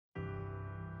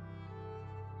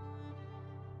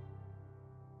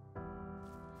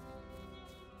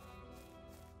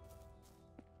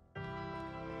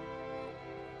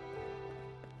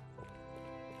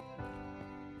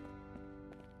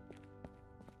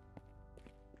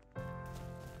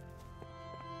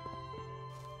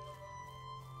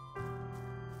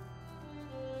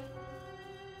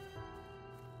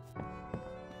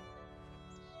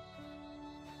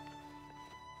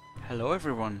Hello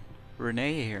everyone,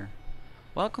 Renee here.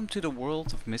 Welcome to the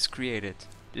world of Miscreated.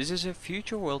 This is a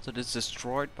future world that is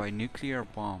destroyed by nuclear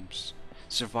bombs.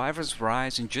 Survivors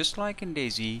rise, and just like in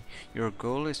DayZ, your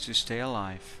goal is to stay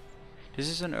alive. This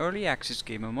is an early access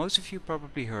game and most of you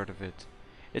probably heard of it.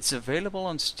 It's available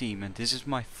on Steam and this is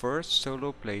my first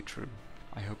solo playthrough.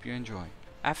 I hope you enjoy.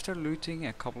 After looting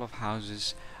a couple of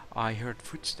houses, I heard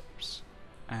footsteps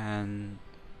and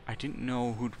I didn't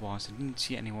know who it was. I didn't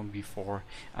see anyone before,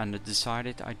 and I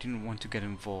decided I didn't want to get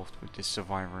involved with this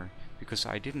survivor because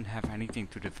I didn't have anything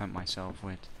to defend myself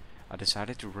with. I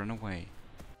decided to run away.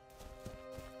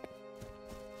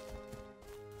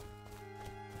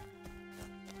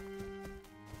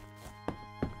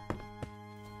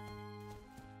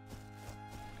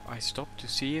 I stopped to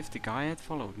see if the guy had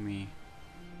followed me.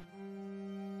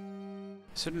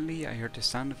 Suddenly I heard the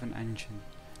sound of an engine,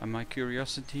 and my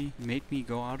curiosity made me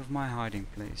go out of my hiding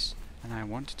place, and I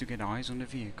wanted to get eyes on the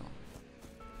vehicle.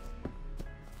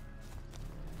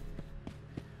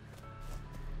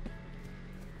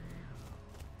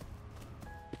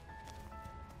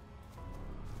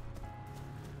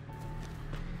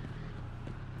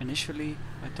 Initially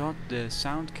I thought the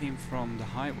sound came from the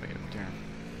highway up there,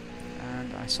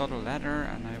 and I saw the ladder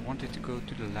and I wanted to go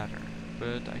to the ladder,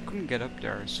 but I couldn't get up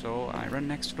there, so I ran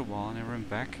next to the wall and I ran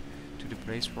back to the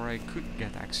place where I could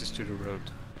get access to the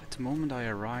road. At the moment I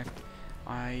arrived,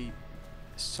 I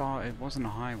saw it wasn't a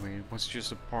highway, it was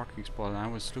just a parking spot, and I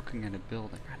was looking at a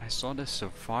building and I saw this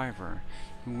survivor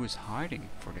who was hiding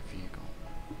for the vehicle.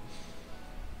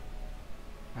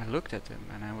 I looked at him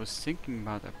and I was thinking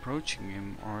about approaching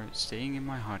him or staying in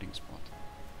my hiding spot.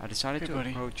 I decided to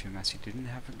approach him as he didn't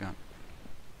have a gun.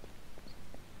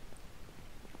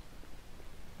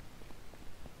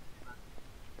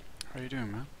 How you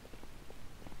doing, man?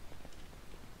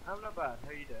 I'm not bad.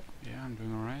 How you doing? Yeah, I'm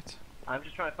doing alright. I'm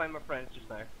just trying to find my friends just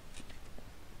now.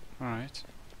 Alright.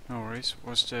 No worries.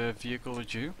 Was the vehicle a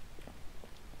Jew?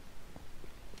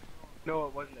 No,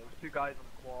 it wasn't. It was two guys on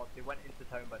the quad. They went into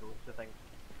town by the looks of things.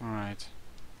 Alright.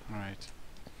 Alright.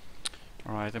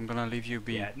 Alright, I'm gonna leave you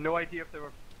be. Yeah, no idea if they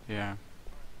were... Yeah.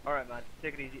 Alright man,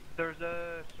 take it easy. There's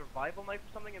a survival knife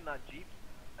or something in that Jeep.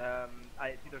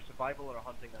 It's either survival or a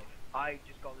hunting knife. I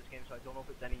just got this game, so I don't know if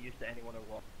it's any use to anyone or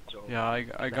what. So Yeah,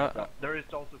 I got... There is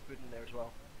also food in there as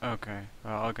well. Okay,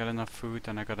 I'll get enough food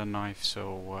and I got a knife,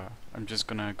 so I'm just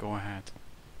gonna go ahead.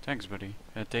 Thanks, buddy.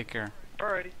 Take care.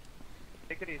 Alrighty.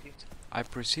 Take it easy. I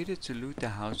proceeded to loot the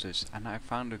houses and I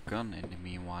found a gun in the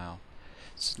meanwhile.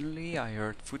 Suddenly I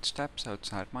heard footsteps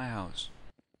outside my house.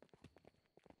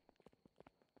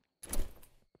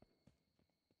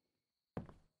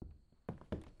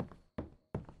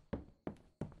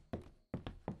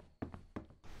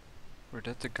 Were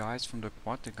that the guys from the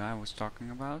quad the guy was talking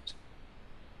about?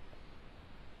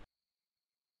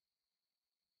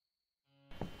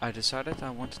 I decided I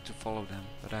wanted to follow them,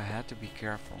 but I had to be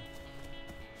careful.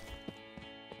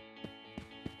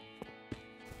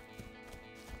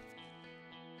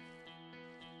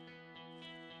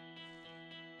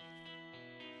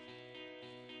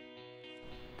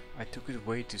 I took it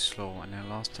way too slow and I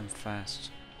lost them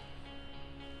fast.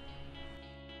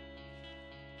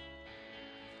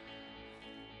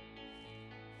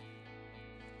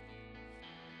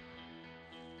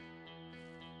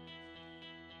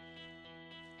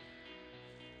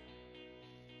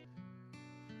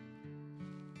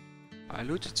 I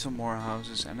looted some more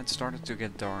houses and it started to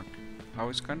get dark. I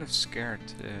was kind of scared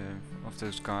of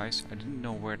those guys. I didn't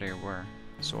know where they were,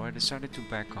 so I decided to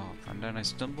back off, and then I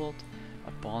stumbled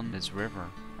upon this river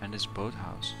and this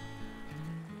boathouse.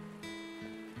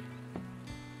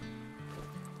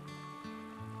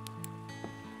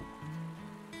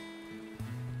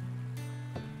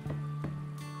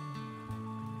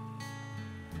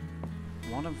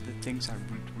 One of the things I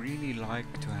would really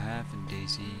like to have in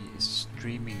DayZ is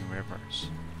streaming rivers.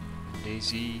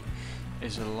 DayZ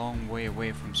is a long way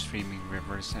away from streaming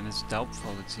rivers, and it's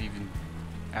doubtful it's even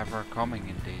ever coming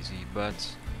in DayZ,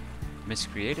 but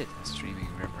Miscreated has streaming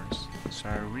rivers, so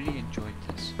I really enjoyed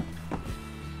this.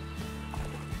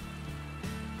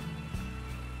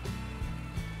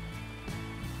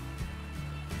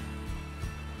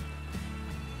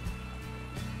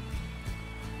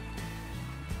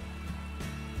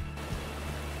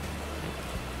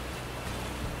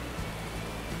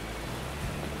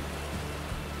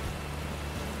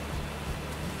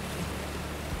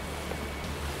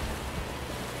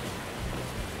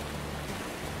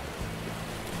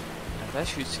 And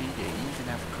as you see, they even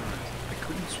have current. I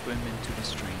couldn't swim into the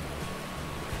stream.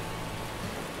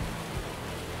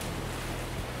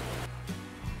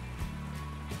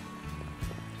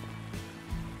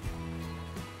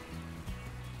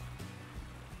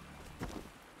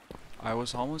 I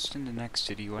was almost in the next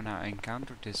city when I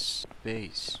encountered this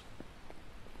base.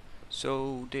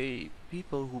 So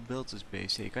people who built this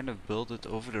base, they kind of built it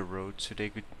over the road so they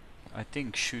could, I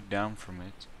think, shoot down from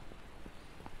it.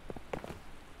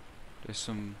 There's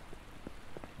some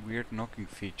weird knocking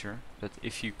feature that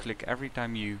if you click every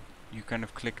time you kind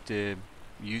of click the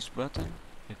use button,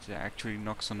 it actually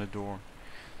knocks on the door.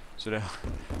 So that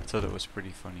I thought it was pretty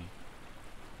funny.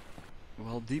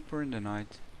 Well, deeper in the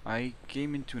night, I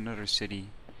came into another city.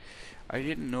 I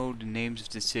didn't know the names of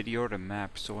the city or the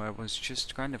map, so I was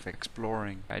just kind of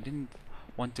exploring. I didn't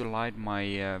want to light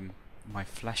my my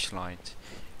flashlight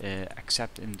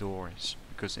except indoors,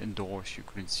 because indoors you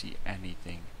couldn't see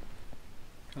anything.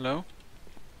 Hello?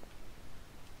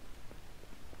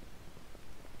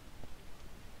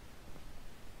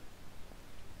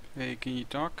 Hey, can you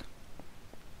talk?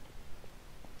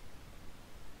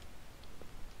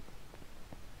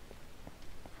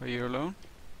 Are you alone?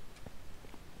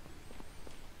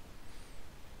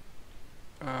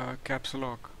 Caps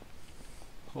lock.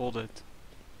 Hold it.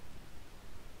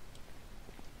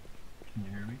 Can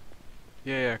you hear me?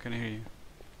 Yeah, I can hear you.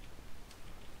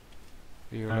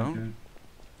 Are you alone?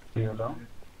 Are you alone?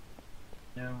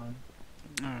 Yeah, man.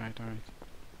 Alright.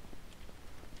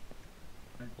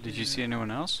 Did you see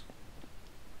anyone else?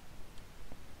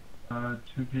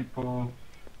 Two people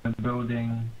and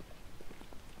building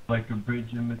like a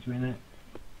bridge in between it,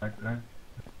 back there.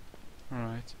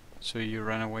 Alright. So you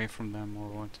ran away from them or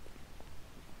what?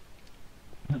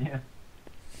 Yeah.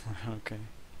 Okay.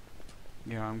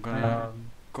 Yeah, I'm gonna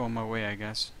go on my way, I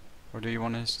guess. Or do you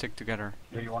want to stick together?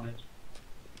 Do you want it?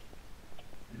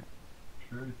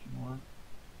 Sure, if you want.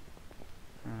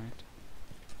 Alright.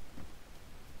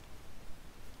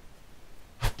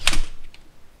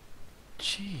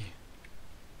 Gee.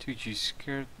 Dude, you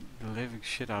scared the living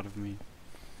shit out of me.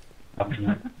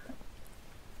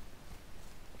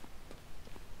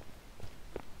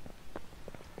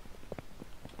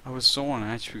 I was so on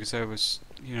edge because I was,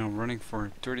 running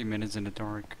for 30 minutes in the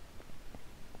dark.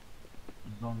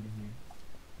 Zombie here.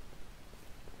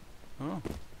 Oh,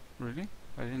 really?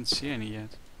 I didn't see any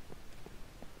yet.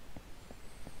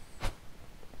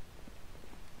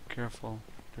 Careful,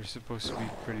 they're supposed to be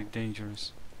pretty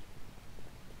dangerous.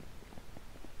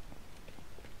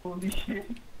 Holy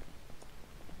shit.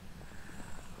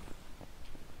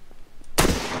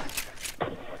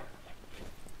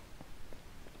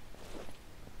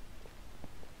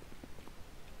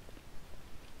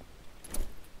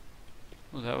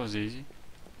 Well, that was easy.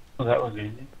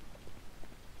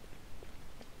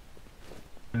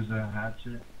 There's a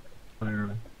hatchet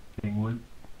for getting wood.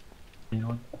 Need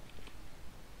one?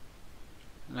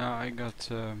 No, I got.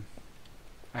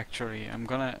 Actually, I'm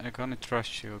gonna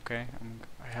trust you, okay?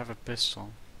 I have a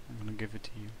pistol. I'm gonna give it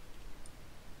to you.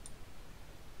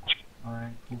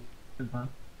 Alright, cool. Good man.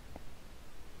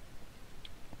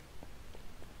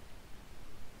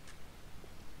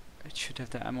 It should have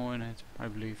the ammo in it, I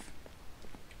believe.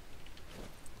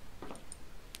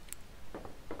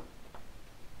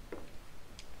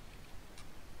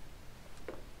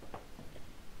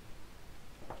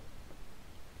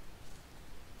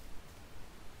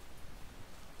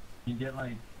 You get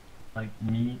like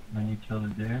meat when you kill the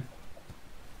deer?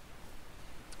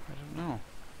 I don't know.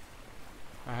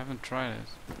 I haven't tried it.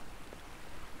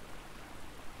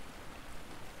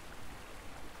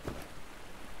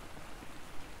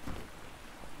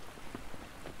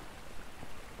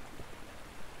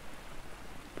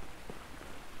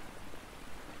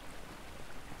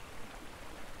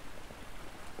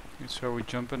 So we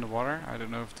jump in the water? I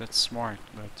don't know if that's smart,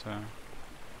 but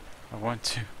I want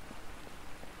to.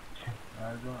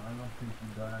 I don't think you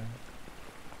die.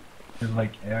 There's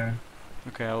like air.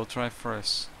 Okay, I will try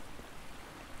first.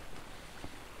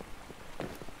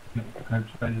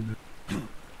 I've tried it.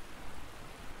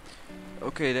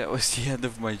 Okay, that was the end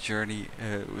of my journey.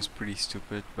 It was pretty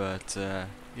stupid, but I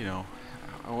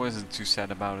wasn't too sad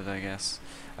about it, I guess.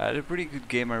 I had a pretty good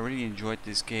game. I really enjoyed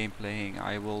this game playing.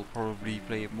 I will probably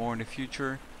play it more in the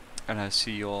future, and I'll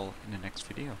see you all in the next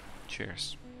video.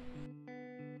 Cheers.